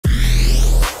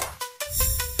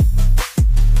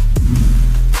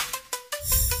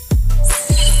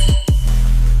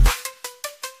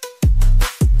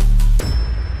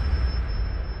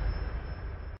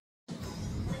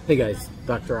Hey guys,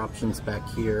 Dr. Options back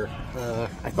here.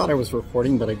 I thought I was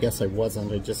recording, but I guess I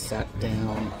wasn't. I just sat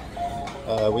down.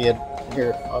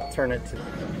 Here, I'll turn it to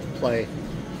play.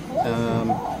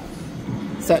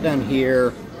 Sat down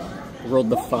here, rolled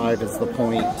the 5 as the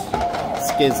point,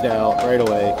 skizzed out right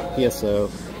away,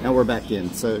 PSO. Now we're back in,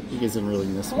 so you guys didn't really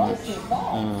miss much.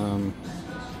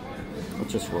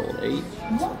 Let's just roll 8,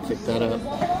 so pick that up.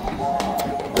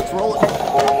 Let's roll it.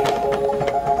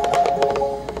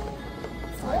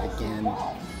 5 again.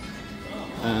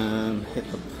 Hit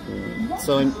the point.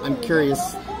 So I'm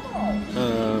curious,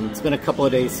 it's been a couple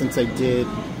of days since I did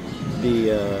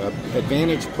the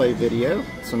advantage play video,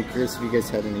 so I'm curious if you guys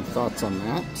had any thoughts on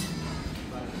that.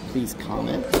 Please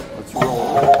comment. Let's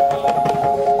roll.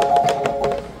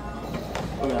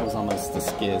 Oh, that was almost a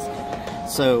skiz.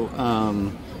 So,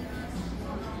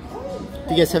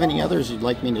 if you guys have any others you'd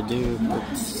like me to do, or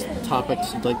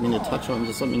topics you'd like me to touch on,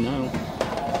 just let me know.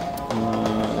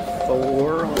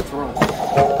 4, let's roll.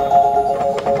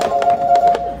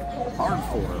 Hard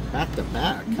 4, back to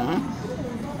back, huh?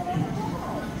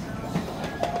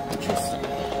 Interesting.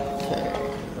 Okay,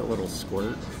 a little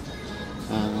squirt.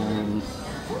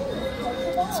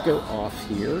 Let's go off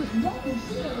here.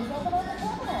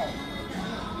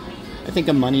 I think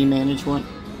a money management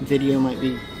video might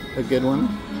be a good one.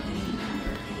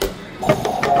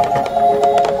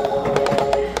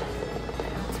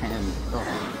 10. Oh,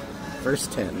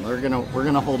 first 10. We're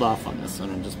gonna hold off on this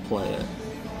one and just play it.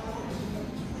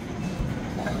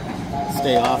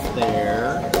 Stay off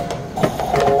there.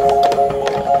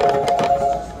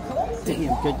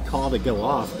 Damn, good call to go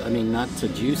off. I mean, not to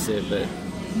juice it, but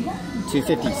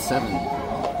 257.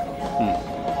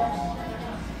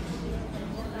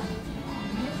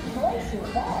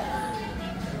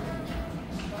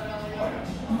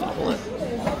 Double it.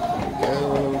 There we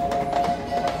go.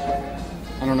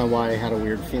 I don't know why I had a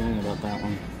weird feeling about that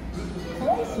one.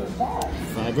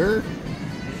 5er.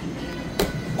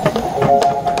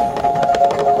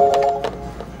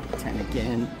 10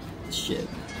 again. Shit.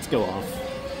 Let's go off.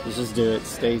 Let's just do it.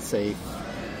 Stay safe.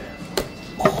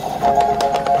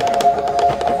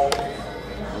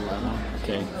 11.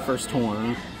 Okay, first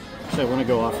horn. Actually, I want to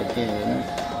go off again.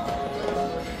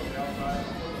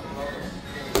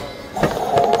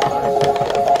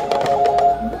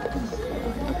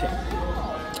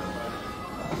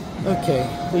 Okay,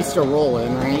 at least a roll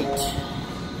in, right?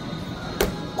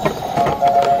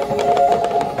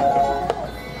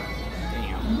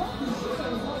 Damn.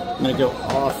 I'm gonna go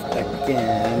off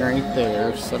again, right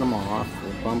there. Set them off.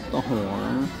 We'll bump the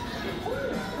horn.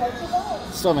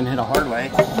 Still haven't hit a hard way.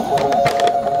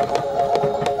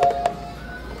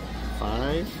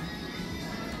 5.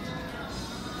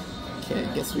 Okay, I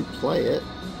guess we play it.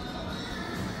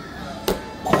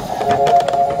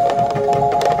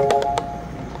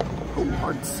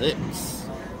 Hard 6.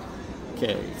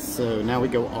 Okay, so now we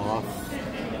go off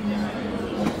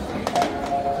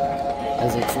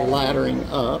as it's laddering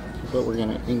up, but we're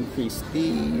going to increase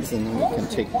these and then we can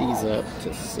take these up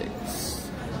to 6.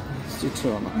 Let's do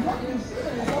 2 on the horn.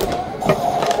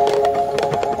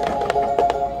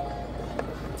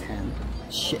 10.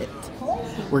 Shit.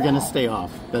 We're going to stay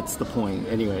off. That's the point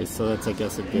anyway, so that's, I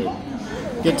guess, a good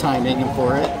time aiming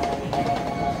for it.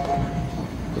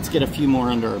 Let's get a few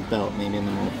more under our belt, maybe, and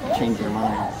then we'll change your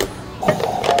mind.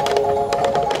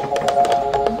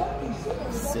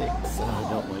 6. Oh, I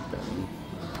don't like that one.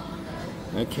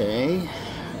 Okay.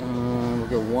 We'll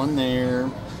go 1 there.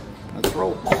 Let's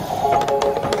roll.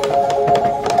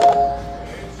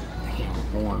 Damn,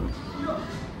 horn.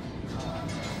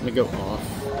 I'm gonna go off.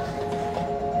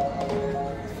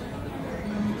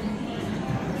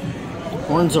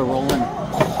 Horns are rolling.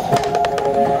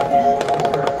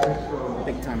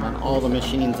 On all the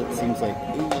machines, it seems like.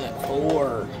 Ooh, that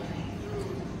 4.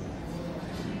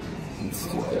 Let's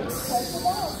do this.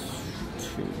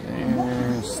 2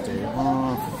 there. Stay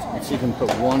off. Let's even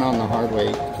put 1 on the hard way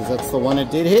because that's the one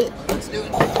it did hit. Let's do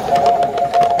it.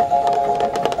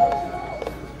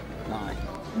 9.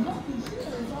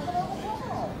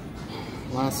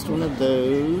 Last one of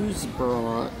those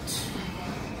brought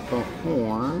the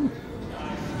horn.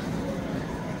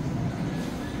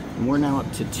 And we're now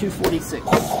up to 246.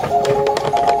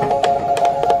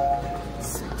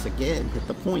 6 again, hit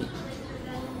the point.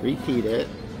 Repeat it.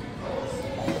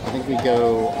 I think we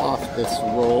go off this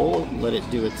roll, let it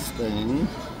do its thing.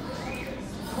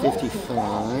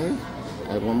 55.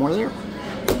 Add 1 more there.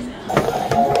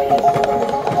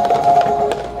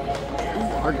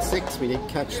 Hard 6, we did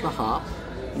catch the hop.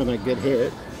 Would have been a good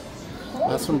hit.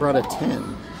 Last one brought a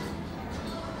 10.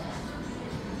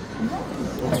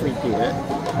 Let's repeat it.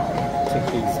 Take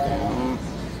these down.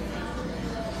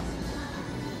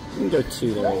 can go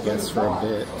 2 there, I guess, for a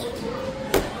bit.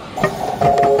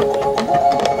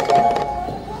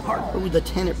 Oh, the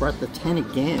 10, it brought the 10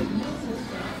 again.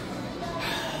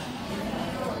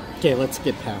 Okay, let's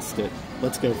get past it.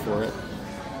 Let's go for it.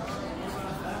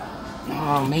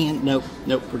 Oh man, nope,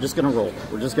 we're just gonna roll.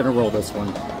 We're just gonna roll this one.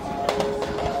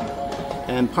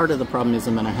 And part of the problem is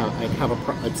I'd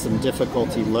have some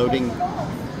difficulty loading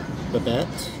the bet.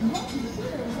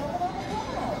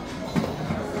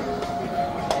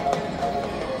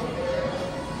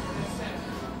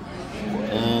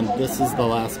 And this is the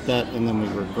last bet, and then we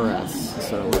regress.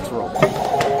 So let's roll.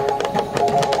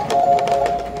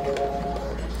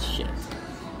 Shit.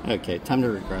 Okay, time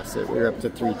to regress it. We're up to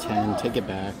 310. Take it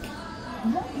back.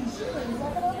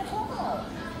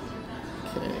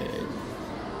 Okay.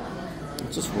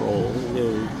 Let's just roll.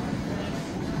 I'm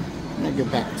gonna go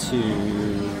back to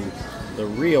the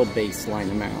real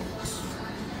baseline amount.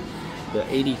 The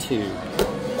 82.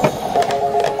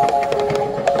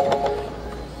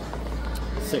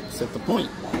 6 at the point.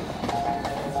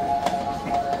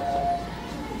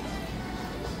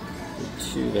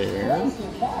 2 there.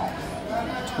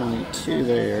 22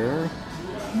 there.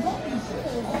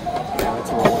 Yeah,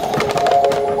 let's roll it.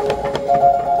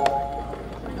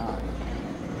 9.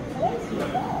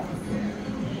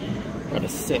 Got a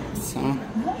 6, huh?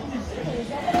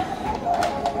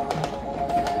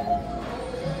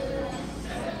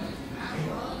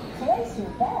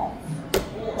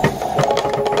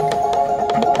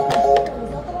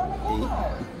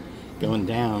 Going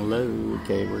down low.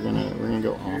 Okay, we're gonna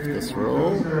go off this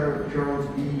roll. 2.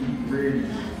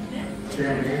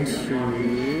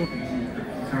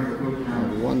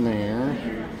 1 there.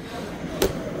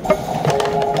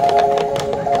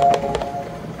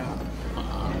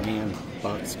 Oh man,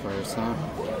 boxcars, huh?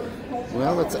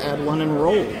 Well, let's add 1 and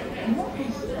roll.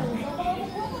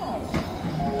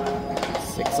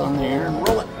 6 on there and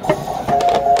roll it.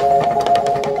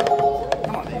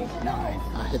 Come on, baby. 9.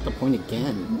 I hit the point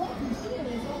again.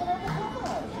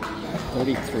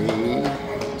 33. 2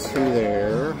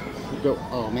 there. Go.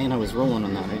 Oh man, I was rolling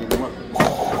on that. I didn't work.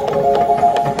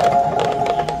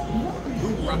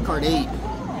 Ooh, rock card 8.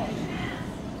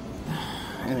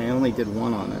 And I only did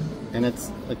 1 on it. And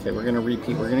it's okay. We're gonna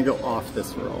repeat. We're gonna go off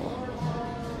this roll.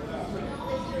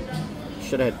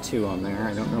 Should have had 2 on there.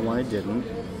 I don't know why I didn't.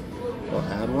 We'll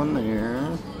add 1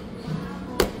 there.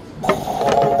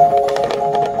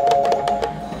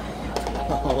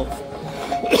 12.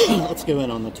 Let's go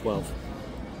in on the 12.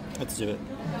 Let's do it.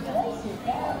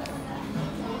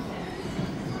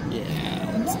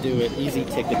 Yeah, let's do it. Easy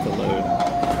ticket to load.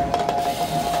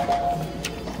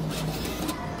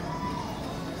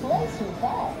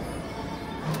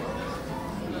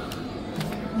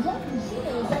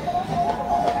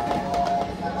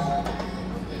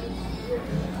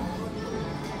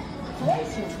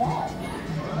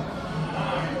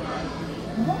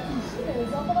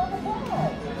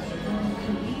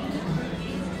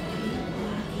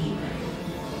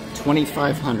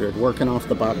 $2,500, working off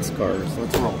the box cars.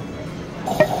 Let's roll.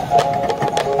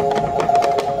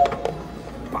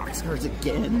 Box cars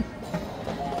again.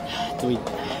 Do we?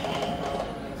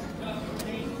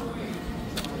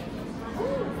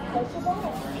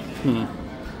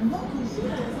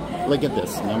 Look at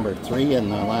this, number 3 in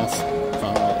the last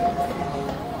 5.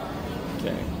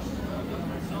 Okay.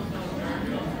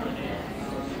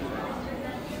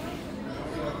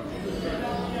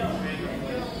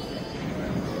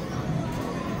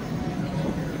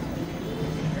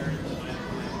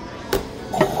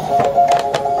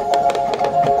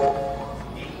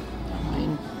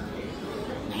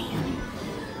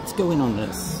 Let's go in on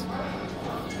this.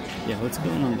 Yeah, let's go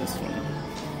in on this one.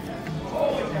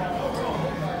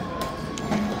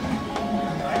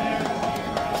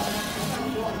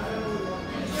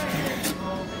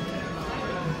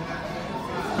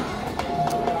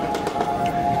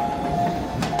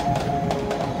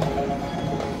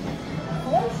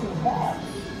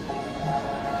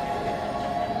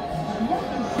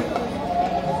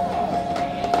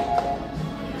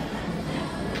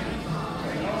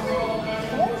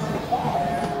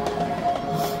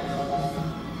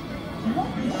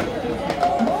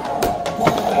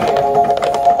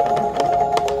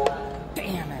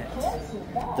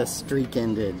 The streak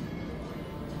ended.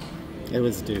 It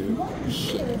was due.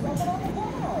 Shit.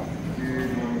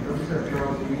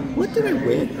 What did I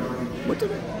win? What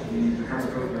did I...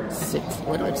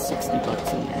 Why do I have 60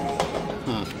 bucks in there?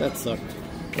 Huh, that sucked.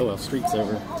 Oh well, streak's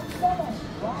over.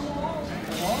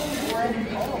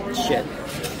 Shit.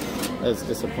 That was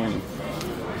disappointing.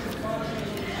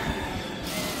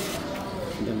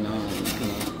 The 9,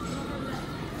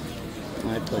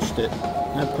 I pushed it.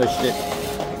 I pushed it.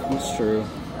 That's true.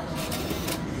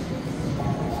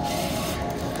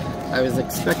 I was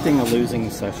expecting a losing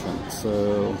session,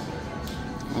 so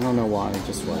I don't know why, it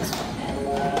just was.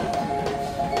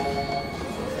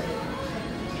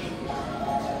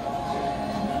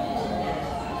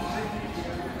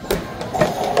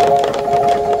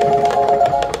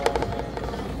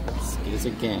 Skis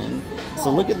again. So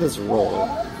look at this roll.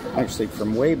 Actually,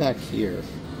 from way back here,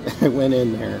 I went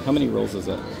in there. How many rolls is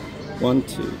that? 1,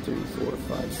 2, 3, 4,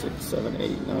 5, 6, 7,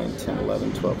 8, 9, 10,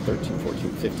 11, 12, 13, 14,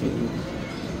 15,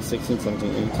 16,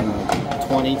 17, 18, 19,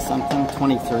 20 something,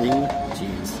 23.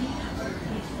 Jeez.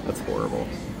 That's horrible.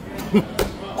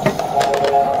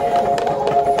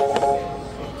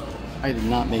 I did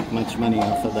not make much money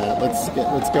off of that.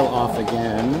 Let's go off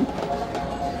again.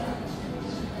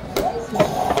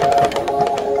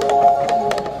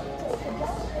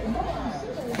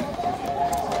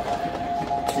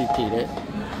 Repeat it.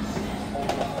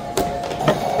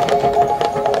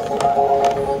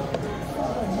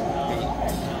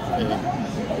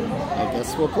 I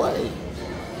guess we'll play.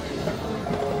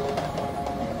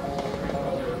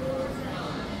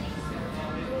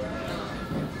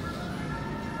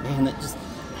 Man, that just,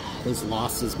 those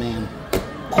losses, man.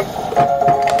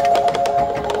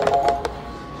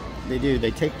 They do,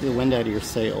 they take the wind out of your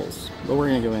sails. But we're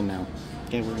gonna go in now.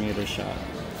 Okay, we're gonna give it a shot.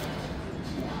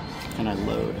 Can I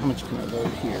load? How much can I load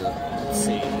here? Let's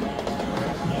see.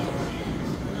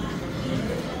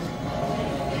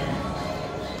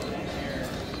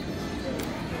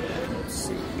 Let's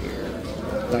see here.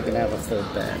 Not gonna have a full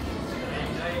bet.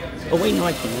 Oh wait, no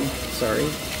I can. Sorry.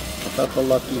 I thought the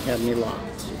lucky had me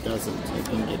locked. It doesn't. I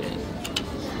can get in.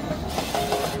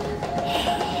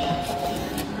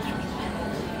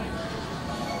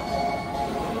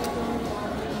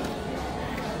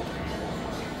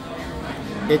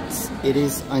 It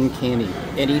is uncanny.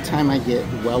 Anytime I get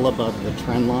well above the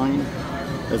trend line,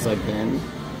 as I've been,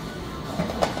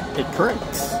 it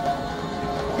corrects.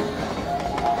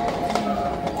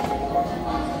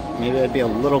 Maybe I'd be a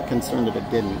little concerned if it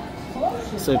didn't.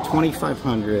 So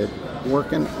 2,500,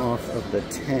 working off of the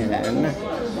 10.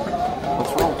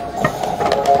 Let's roll.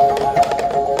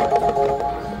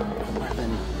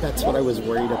 11. That's what I was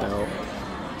worried about.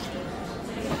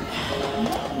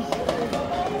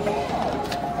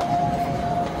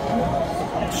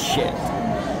 Shit.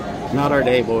 Not our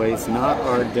day, boys. Not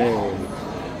our day.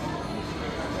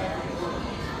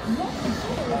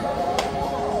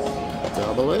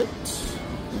 Double it.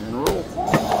 And roll.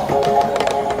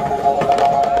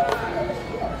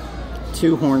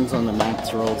 2 horns on the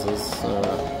max rolls is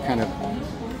kind of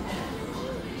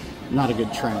not a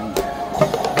good trend.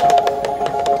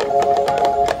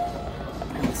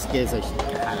 And this skiz, I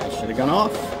should have gone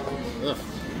off. Ugh,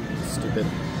 stupid.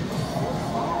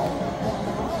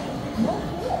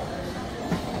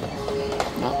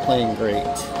 Not playing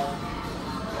great.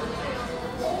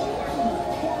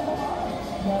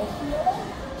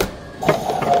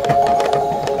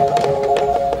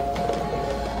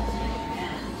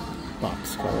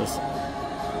 Boxcars.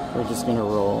 We're just gonna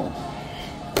roll.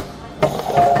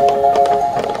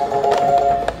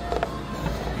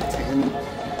 10.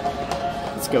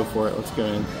 Let's go for it. Let's go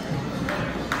in.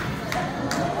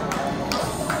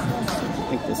 I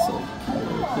think this will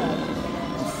open.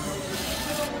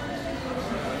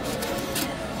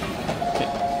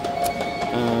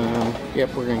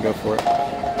 Yep, we're gonna go for it.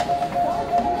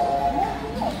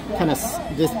 Kind of,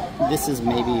 this is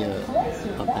maybe a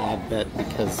bad bet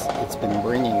because it's been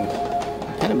bringing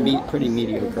kind of pretty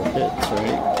mediocre hits,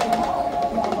 right?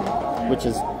 Which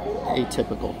is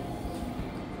atypical.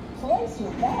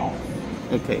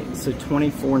 Okay, so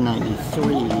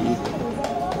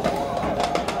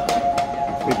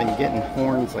 24.93. We've been getting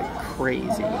horns like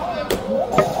crazy.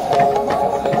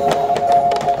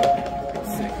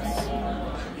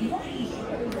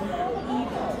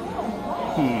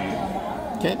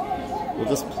 Okay, we'll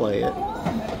just play it.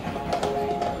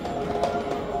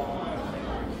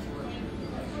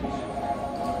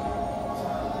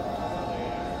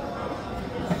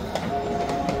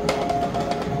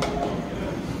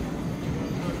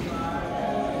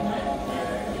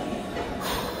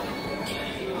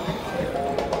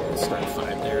 Let's start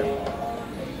 5 there.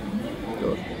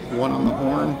 Go 1 on the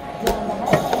horn.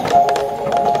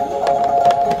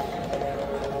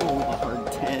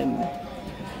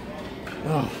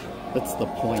 That's the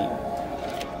point.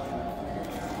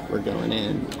 We're going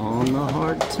in on the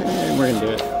hard 10. We're gonna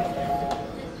do it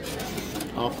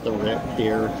off the rip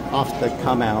here, off the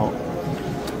come out.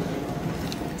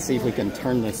 See if we can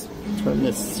turn this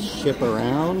ship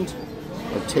around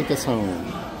or take us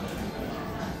home.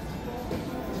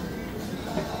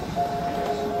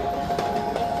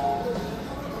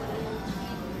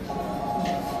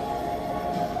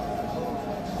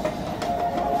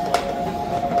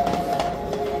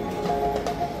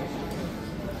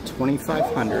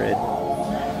 2,500.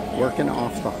 Working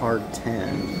off the hard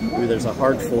 10. Ooh, there's a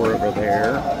hard 4 over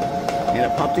there. And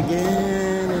it popped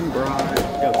again and bright.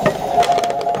 Go.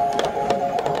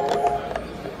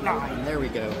 9. There we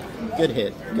go. Good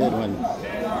hit. Good one.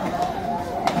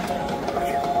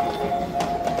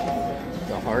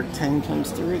 The hard 10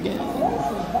 comes through again.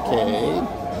 Okay.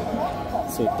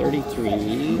 So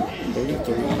 33.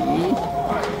 33.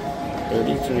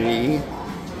 33.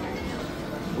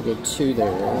 We'll go 2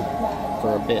 there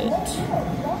for a bit.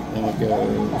 Then we'll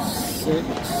go 6.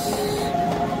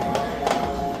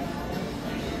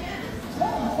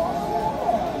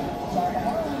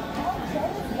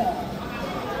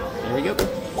 There we go.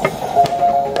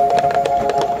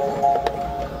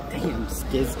 Damn,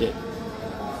 skizzed it.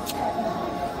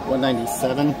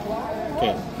 197.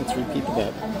 Okay, let's repeat the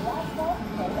bet.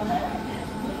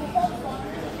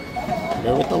 Go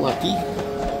with the lucky.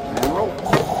 And roll.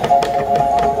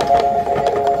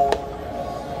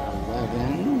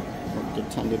 11. Good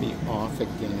time to be off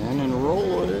again and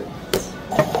roll it.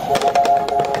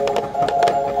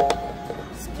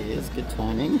 Skiz, good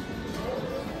timing.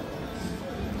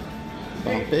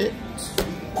 Bump it.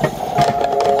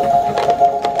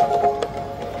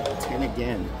 10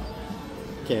 again.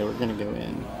 Okay, we're gonna go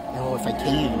in. Oh, if I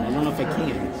can. I don't know if I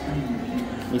can.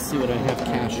 Let me see what I have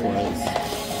cash-wise.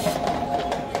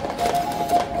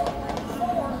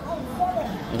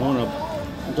 I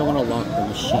don't want to lock the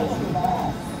machine.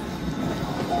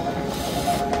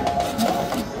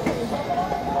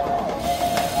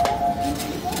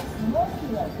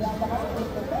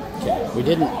 Okay, we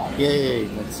didn't. Yay,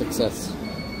 that's success.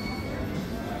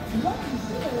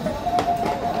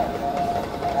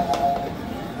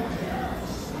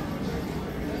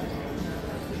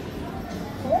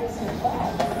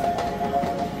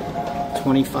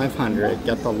 $2,500.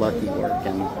 Got the lucky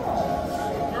working.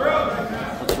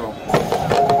 Let's roll.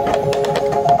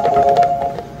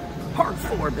 Hard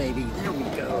 4, baby. There we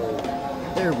go.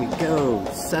 There we go.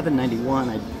 791.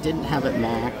 I didn't have it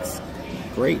max.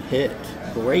 Great hit.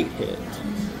 Great hit.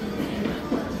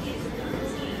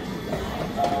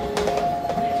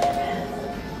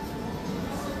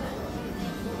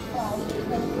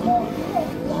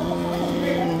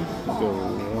 Go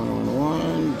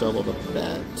 1-1-1. Double the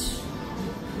bet.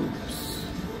 Oops.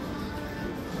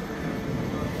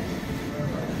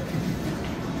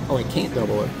 Oh, I can't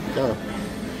double it. Duh.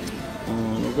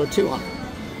 We'll go 2 on it.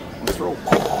 Let's roll.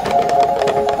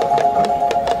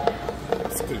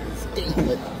 Damn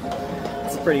it.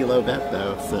 It's a pretty low bet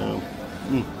though, so.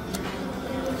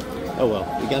 Oh well,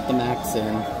 we got the max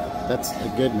in. That's a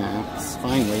good max,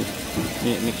 finally.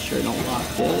 Need to make sure I don't lock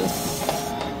this.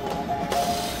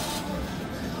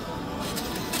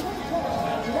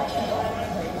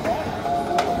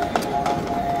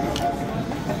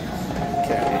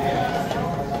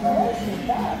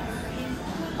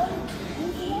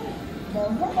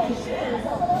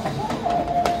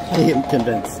 I am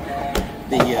convinced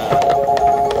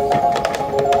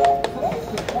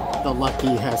the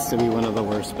lucky has to be one of the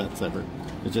worst bets ever.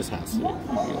 It just has to be.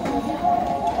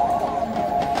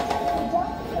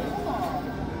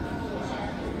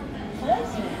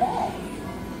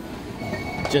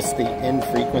 Just the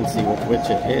infrequency with which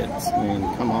it hits. I mean,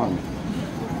 come on.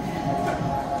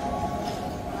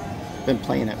 Been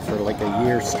playing it for like a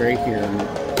year straight here. And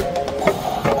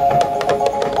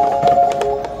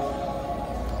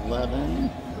 11.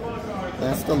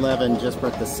 Last 11 just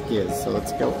brought the skiz, so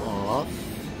let's go off.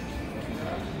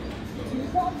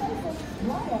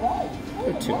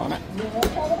 Go 2 on it.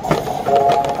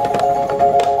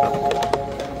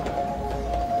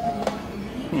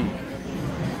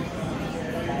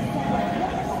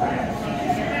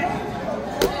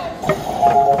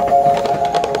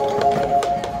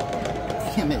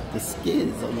 Damn it, the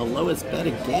skiz on the lowest bet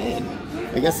again.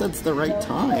 I guess that's the right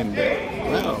time, but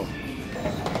wow.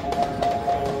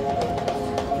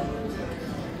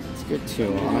 Let's get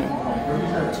 2 on it.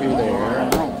 2 there.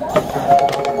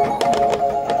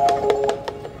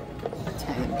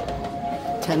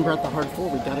 10 brought the hard 4,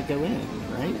 we gotta go in,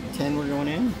 right? 10 we're going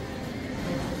in.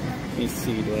 Let me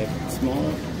see, do I have a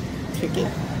small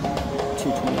ticket?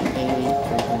 228,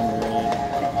 300.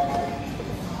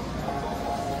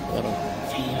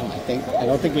 Damn, I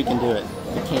don't think we can do it.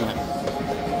 We can't.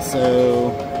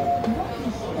 So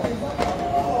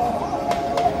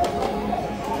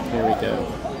here we go.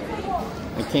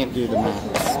 I can't do the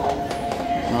max.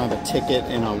 I don't have a ticket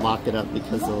and I'll lock it up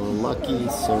because of the lucky,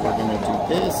 so we're gonna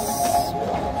do this.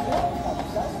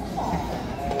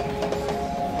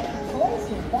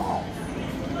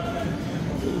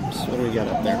 What do we got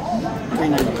up there?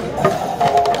 390.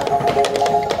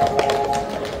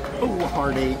 Oh,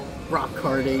 hard 8. Rock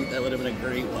hard 8, that would have been a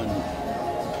great one.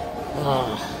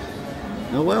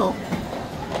 Oh well.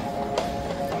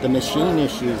 The machine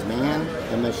issues, man.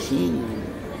 The machine.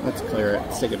 Let's clear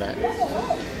it. Stick it back.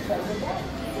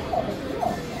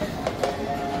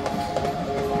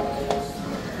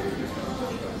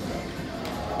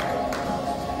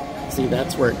 See,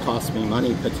 that's where it cost me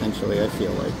money, potentially, I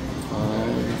feel like.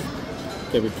 5.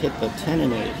 Okay, we've hit the 10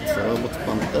 and 8, so let's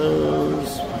bump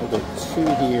those. We'll go 2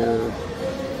 here.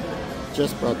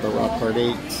 Just brought the rock hard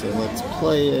 8, so let's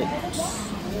play it.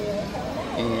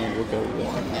 And we'll go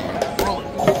 1 there.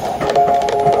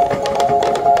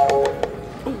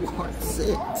 Oh, hard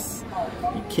 6.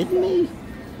 You kidding me?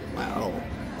 Wow.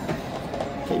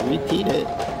 Okay, repeat it.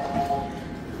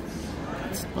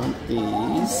 Let's bump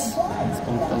these. Let's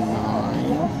bump the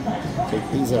 9. Take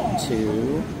these up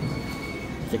 2.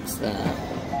 Fix that.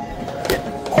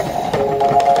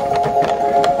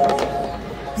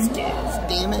 Scales,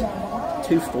 damn it.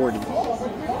 240.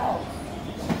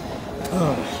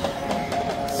 Oh,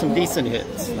 some decent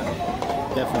hits.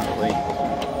 Definitely.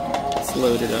 Let's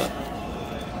load it up.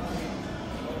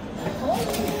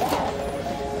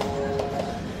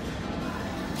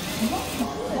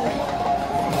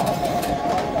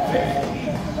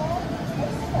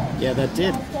 Yeah, that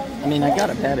did. I mean, I got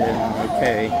a bet in,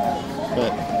 okay,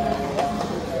 but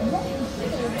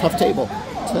tough table.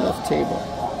 Tough table.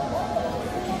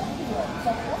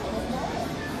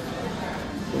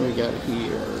 What do we got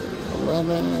here?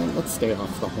 11. Let's stay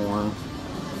off the horn.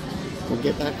 We'll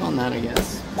get back on that, I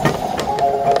guess.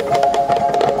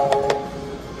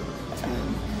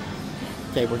 10.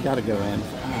 Okay, we gotta go in.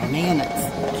 Oh man, it's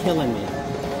killing me.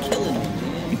 Killing me,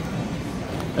 man.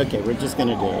 Okay, we're just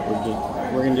gonna do it.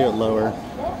 We're gonna do it lower.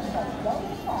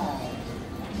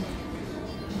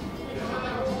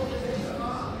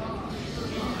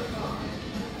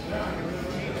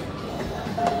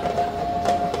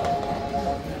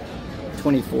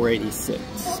 $24.86.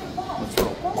 Let's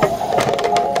roll.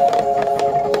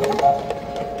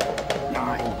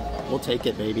 9. We'll take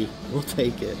it, baby. We'll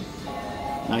take it.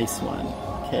 Nice one.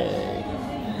 Okay.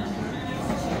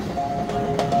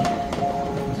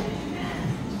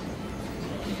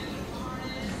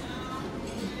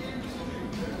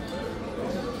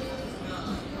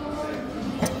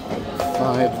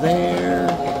 $5 there.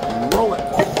 And roll it.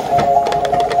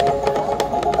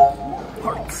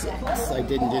 Part 6. I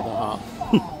didn't do the hop.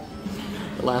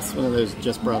 The last one of those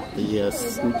just brought the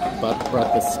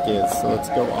brought the skids, so let's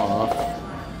go off.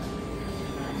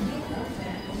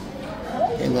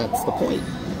 And that's the point.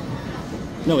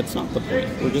 No, it's not the point.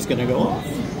 We're just gonna go off.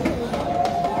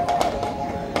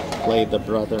 Play the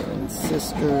brother and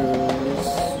sisters.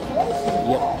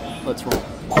 Yep, let's roll.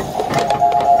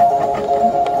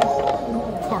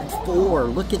 Part 4.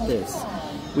 Look at this.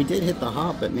 We did hit the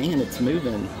hop, but man, it's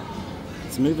moving.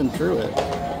 It's moving through it.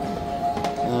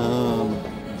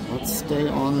 Let's stay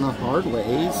on the hard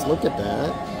ways. Look at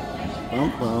that.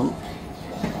 Bump, bump.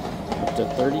 Up to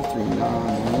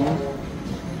 33.9.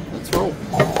 Let's roll.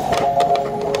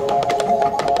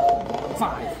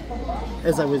 5.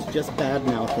 As I was just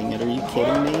bad-mouthing it. Are you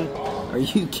kidding me? Are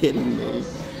you kidding me?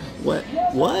 What?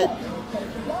 What?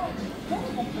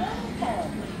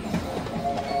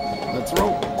 Let's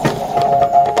roll.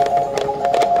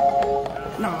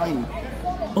 9.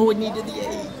 Oh, it needed the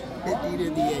 8. It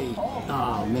needed the 8.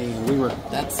 Oh man,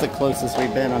 that's the closest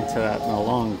we've been onto that in a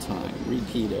long time.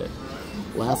 Repeat it.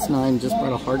 Last 9 just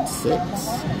brought a hard 6.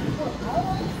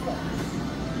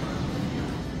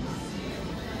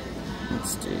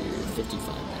 Let's do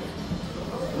 55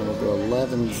 there. We'll go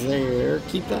 11s there.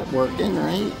 Keep that working,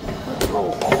 right? Let's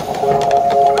roll.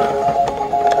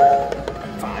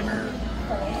 5er.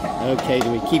 Okay,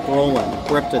 do we keep rolling?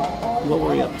 We're up to, what were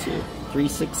we up to?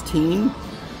 316?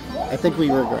 I think we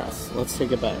regress. Let's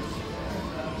take it back.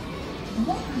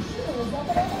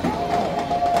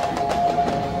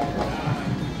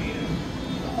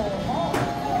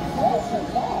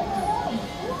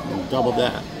 Double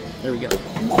that. There we go.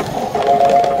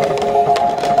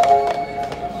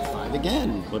 5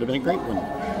 again. Would have been a great one.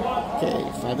 Okay,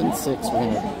 5 and 6. We're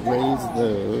going to raise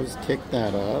those, kick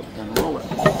that up, and roll it.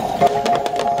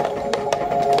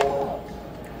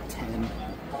 10.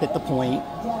 Hit the point.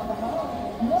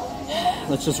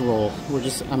 Let's just roll.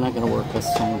 I'm not going to work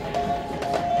this time.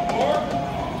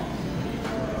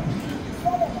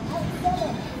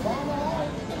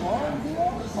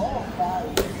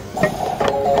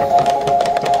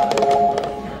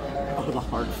 Oh, the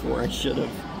hard 4. I should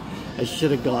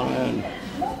have gone in.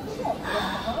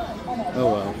 Oh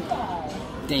well.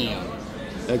 Damn.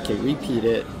 Okay, repeat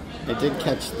it. I did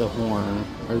catch the horn,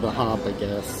 or the hop, I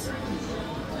guess.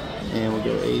 And we'll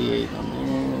go 88 on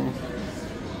there.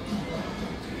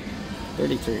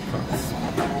 33 across.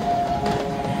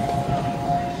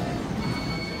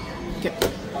 Okay.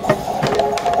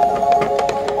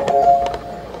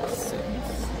 6.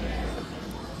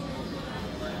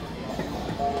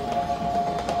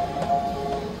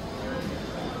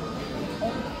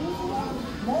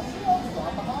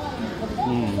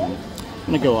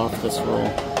 I'm gonna go off this roll.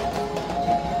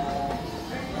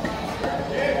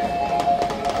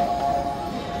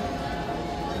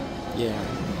 Yeah.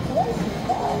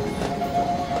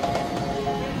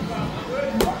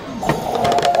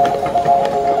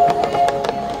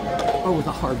 Oh, with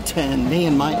a hard 10.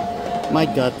 Man, my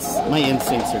guts, my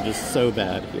instincts are just so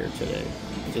bad here today.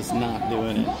 Just not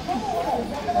doing it.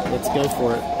 Let's go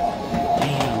for it.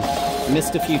 Damn.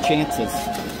 Missed a few chances.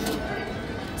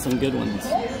 Some good ones.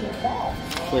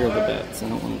 Clear the bets. I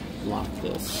don't want to lock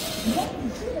this.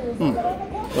 Would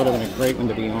have been a great one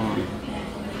to be on.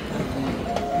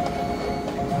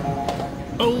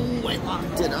 Oh, I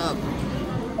locked it up.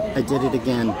 I did it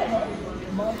again.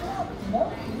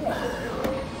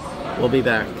 We'll be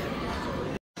back.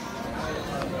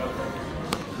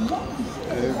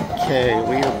 Okay,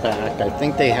 we are back. I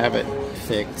think they have it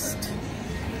fixed.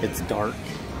 It's dark.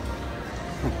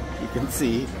 You can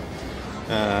see.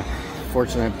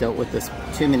 Fortunately, I've dealt with this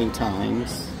too many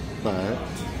times, but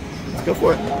let's go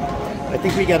for it. I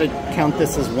think we got to count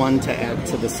this as one to add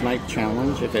to the Snipe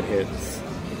challenge if it hits.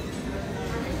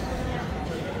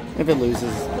 If it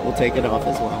loses, we'll take it off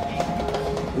as well.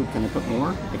 Ooh, can I put more?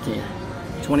 I can't.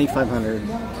 2,500.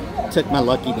 Took my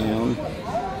lucky down.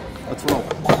 Let's roll.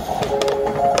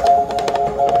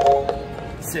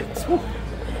 6. Woo.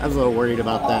 I was a little worried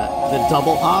about that. The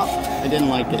double hop, I didn't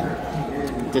like it.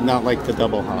 Did not like the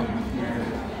double hop.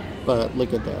 But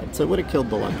look at that. So it would have killed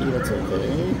the lucky. That's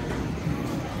okay.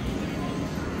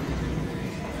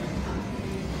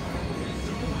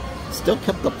 Still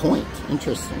kept the point.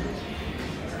 Interesting.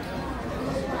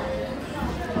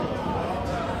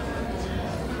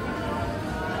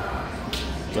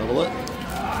 Double it.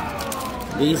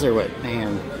 These are what,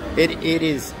 man, it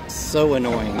is so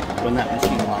annoying when that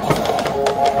machine locks up.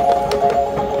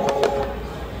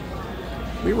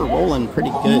 We were rolling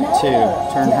pretty good too.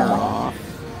 Turn her off.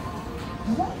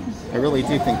 I really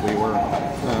do think we were.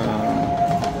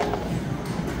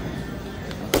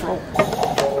 Let's roll.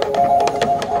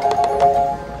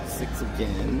 6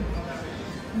 again.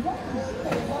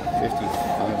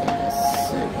 55 on the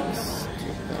 6.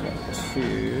 Take that up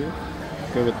 2.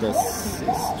 Go with the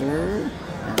sister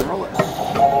and roll it.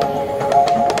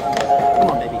 Come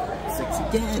on, baby. 6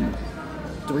 again.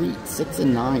 3, 6,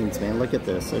 and 9s, man. Look at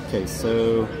this. Okay,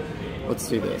 so let's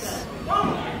do this.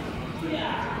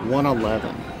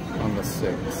 111 on the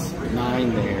 6.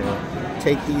 9 there.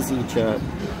 Take these each up.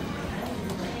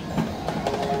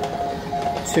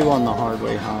 2 on the hard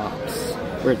way hops.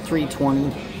 We're at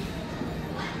 320.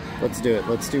 Let's do it.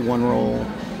 Let's do one roll.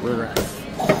 We're at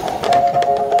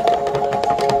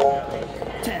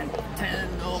 10.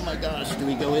 Oh my gosh, do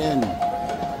we go in?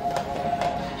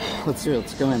 Let's do it.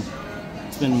 Let's go in.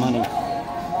 Spend money.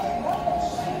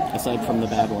 Aside from the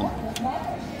bad one,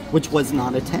 which was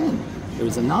not a 10. It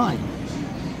was a 9.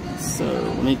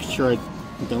 So make sure I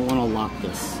don't want to lock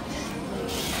this.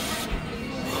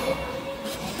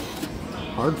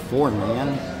 Hard 4,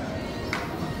 man.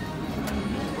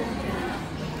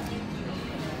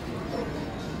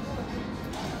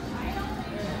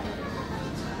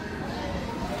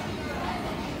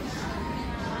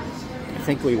 I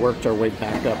think we worked our way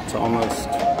back up to almost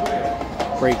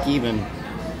break even.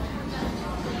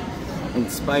 In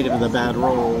spite of the bad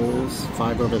rolls.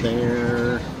 5 over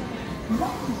there.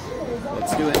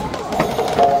 Let's do it.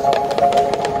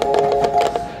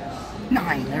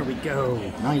 9, there we go.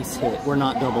 Nice hit. We're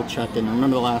not double chucking.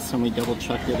 Remember the last time we double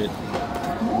chucked it,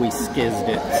 we skizzed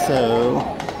it. So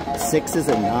 6s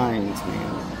and 9s,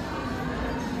 man.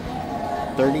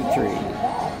 33.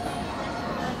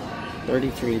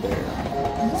 33 there.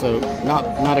 So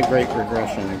not a great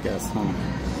regression, I guess, huh?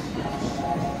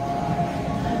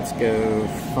 Let's go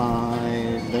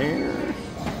 5 there.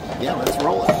 Yeah, let's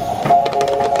roll it.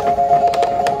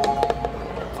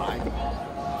 5.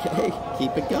 Okay,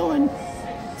 keep it going.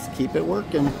 Let's keep it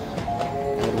working.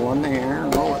 Add 1 there,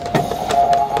 roll it.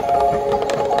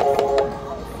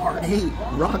 Hard 8,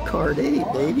 rock hard 8,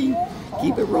 baby.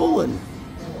 Keep it rolling.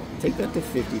 Take that to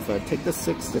 55. Take the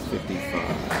 6 to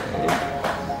 55.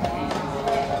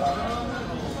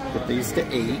 Put these to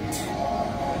 8.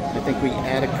 I think we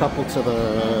add a couple to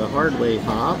the hard way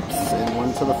hops and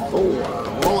 1 to the 4.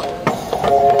 Roll it.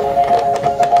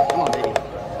 Come on, baby.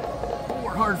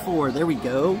 4, hard 4. There we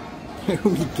go. There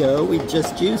we go. We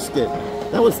just juiced it.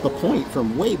 That was the point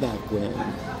from way back when.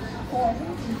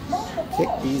 pick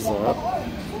these up.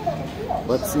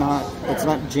 Let's not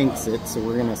jinx it. So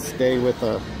we're gonna stay with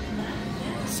the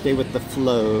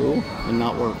flow and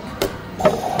not work.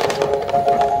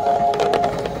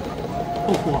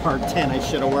 Oh, hard 10. I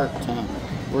should have worked, huh?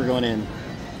 We're going in.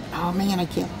 Oh man, I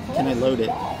can't. Can I load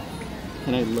it?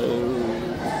 Can I load?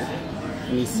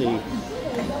 Let me see.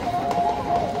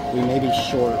 We may be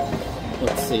short.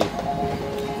 Let's see.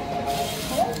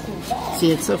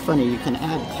 See, it's so funny. You can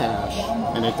add cash,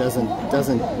 and it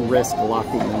doesn't risk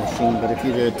locking the machine. But if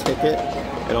you do a ticket,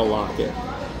 it'll lock it.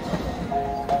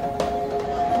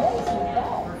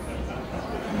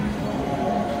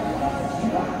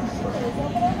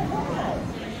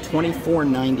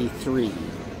 $24.93.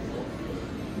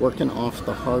 Working off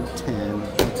the hard 10.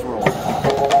 Let's roll.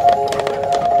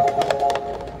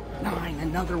 9,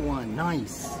 another one.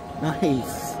 Nice.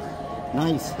 Nice.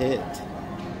 Nice hit.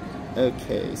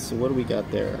 Okay, so what do we got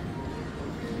there?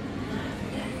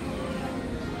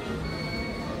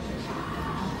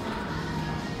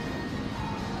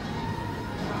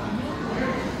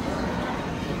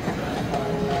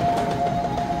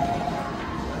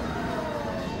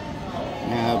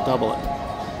 Now double it.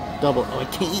 Double. Oh, I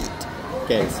can't.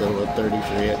 Okay, so we'll 33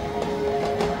 it.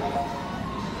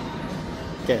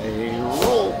 Okay,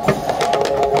 roll.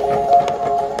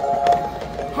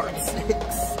 Hard 6.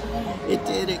 It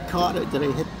did. It caught it. Did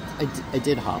I hit? I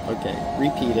did hop. Okay,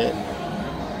 repeat it.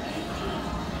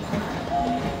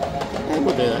 And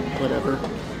we'll do that. Whatever.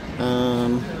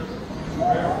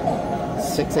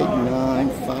 6, 8, 9,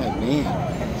 5.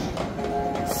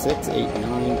 Man. 6, 8,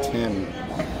 9, 10.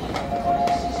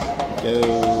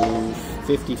 Go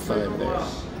 55 there.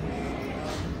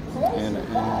 And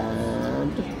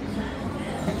add.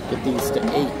 Get these to 8.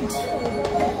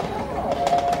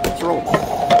 Let's roll.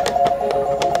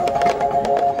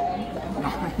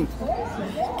 9.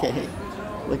 Okay.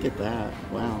 Look at that.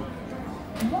 Wow.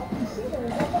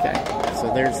 Okay. So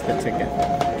there's the ticket.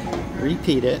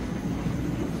 Repeat it.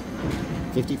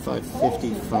 55,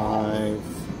 55,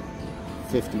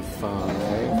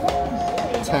 55.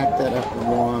 Tack that up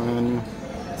 1.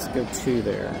 Let's go 2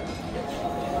 there.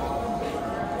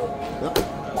 Oh.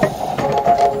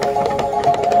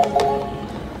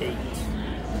 8.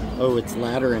 Oh, it's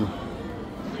laddering.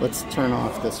 Let's turn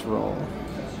off this roll.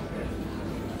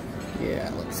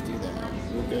 Yeah, let's do that.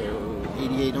 We'll go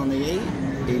 88 on the 8,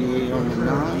 88 on the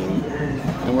 9,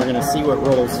 and we're gonna see what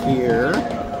rolls here.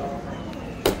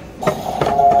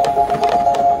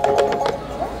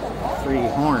 3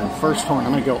 horn, first horn.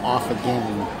 I'm gonna go off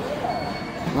again.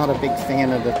 Not a big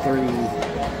fan of the 3.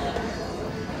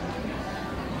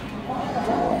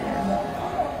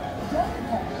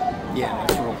 Yeah,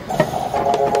 let's roll.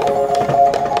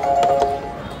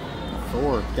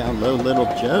 4, down low, little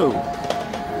Joe.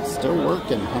 Still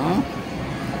working, huh?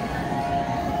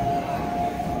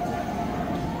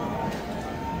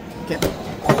 Okay.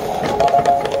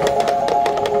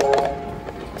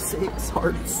 6,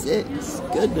 hard 6.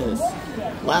 Goodness.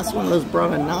 Last one of those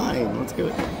brought a 9. Let's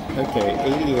go. Okay,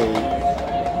 88.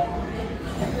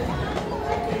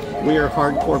 We are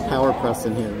hardcore power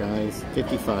pressing here, guys.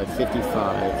 55,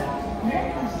 55.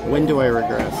 When do I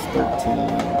regress? 13.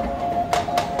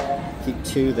 Keep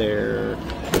 2 there.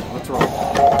 Let's roll.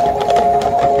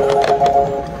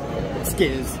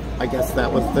 Skiz. I guess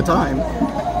that was the time.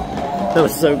 That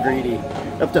was so greedy.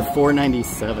 Up to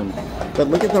 497. But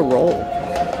look at the roll.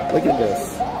 Look at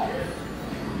this.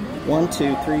 1,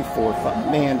 2, 3, 4,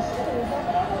 5. Man,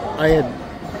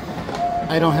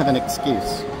 I don't have an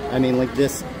excuse. I mean, like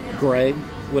this, Greg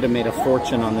would have made a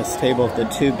fortune on this table with the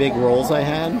 2 big rolls I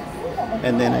had,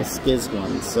 and then I skizzed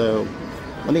one. So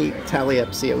let me tally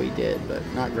up, see how we did, but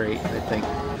not great, I think.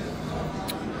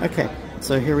 Okay,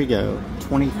 so here we go.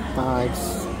 25,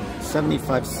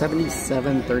 75,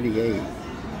 77, 38.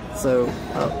 So,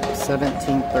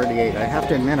 17, 38. I have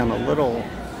to admit, I'm a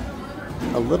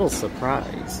little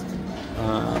surprised.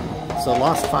 So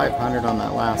lost 500 on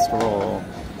that last roll.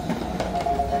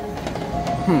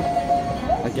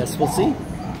 I guess we'll see.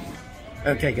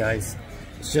 Okay, guys,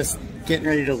 it's just getting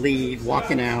ready to lead,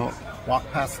 walking out, walk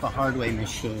past the hardware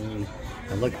machine,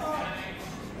 and look.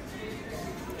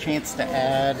 Chance to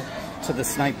add to the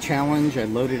Snipe challenge. I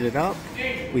loaded it up.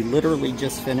 We literally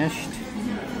just finished.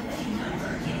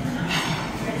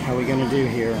 How are we gonna do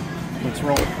here? Let's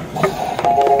roll.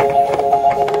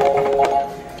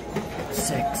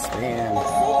 6, man.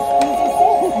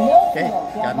 Okay,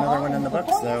 got another one in the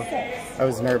books though. I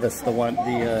was nervous. The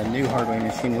new hardware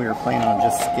machine we were playing on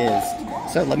just skizzed.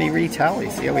 So let me retally,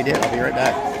 see how we did. I'll be right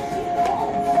back.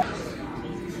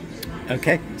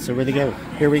 Okay, so ready to go.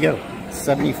 Here we go.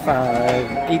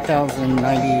 75,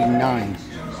 8,099.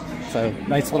 So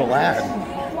nice little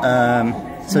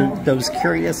ad. So those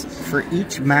curious, for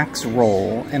each max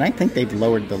roll, and I think they've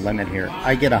lowered the limit here,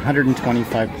 I get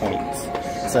 125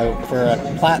 points. So for a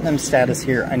platinum status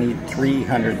here, I need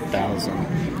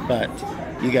 300,000. But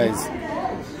you guys,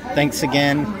 thanks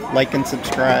again. Like and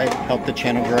subscribe. Help the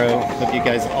channel grow. Hope you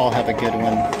guys all have a good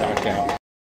one. Doc out.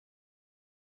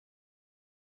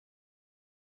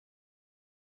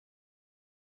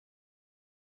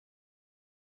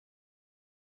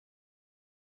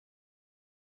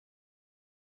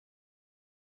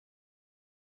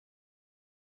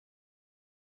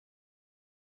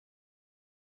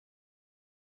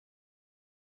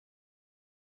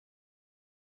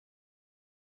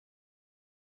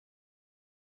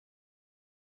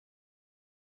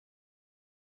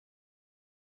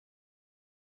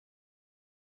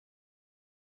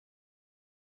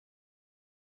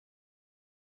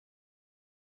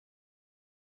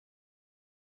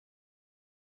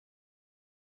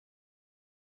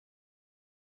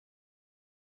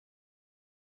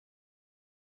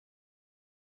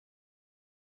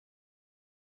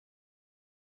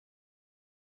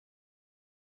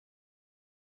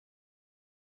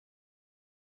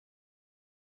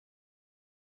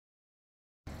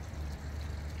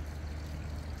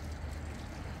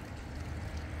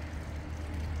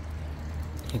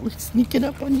 We're sneaking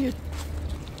up on you.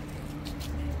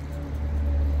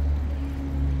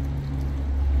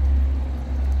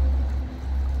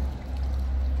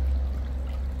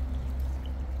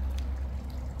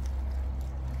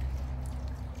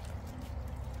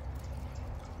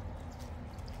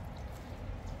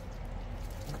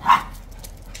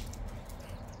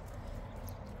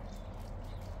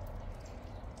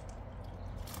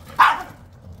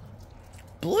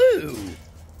 Blue.